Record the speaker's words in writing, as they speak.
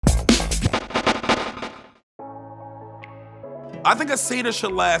I think a Seder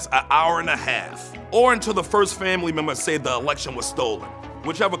should last an hour and a half, or until the first family member say the election was stolen,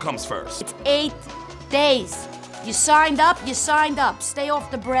 whichever comes first. It's 8 days. You signed up, you signed up. Stay off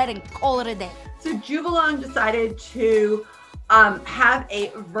the bread and call it a day. So Jubalong decided to have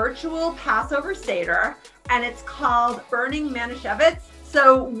a virtual Passover Seder, and it's called Burning Manischewitz.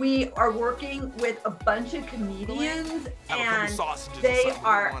 So we are working with a bunch of comedians, and they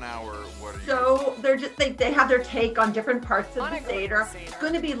are so they have their take on different parts of the Seder. It's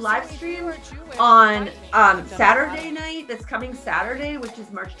going to be live streamed on Saturday night. That's coming Saturday, which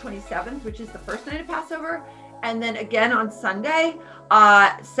is March 27th, which is the first night of Passover. And then again on Sunday,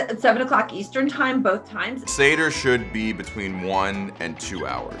 7 o'clock Eastern time, both times. Seder should be between 1 and 2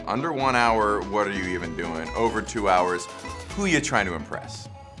 hours. Under 1 hour, what are you even doing? Over 2 hours, who are you trying to impress?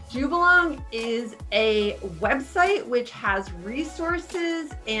 Jubalong is a website which has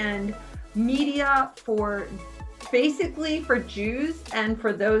resources and media for basically for Jews and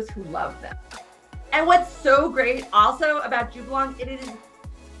for those who love them. And what's so great also about Jubalong, it is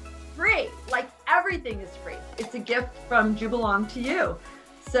free. Like everything is free. It's a gift from Jubalong to you.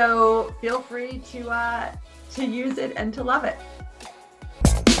 So feel free to use it and to love it.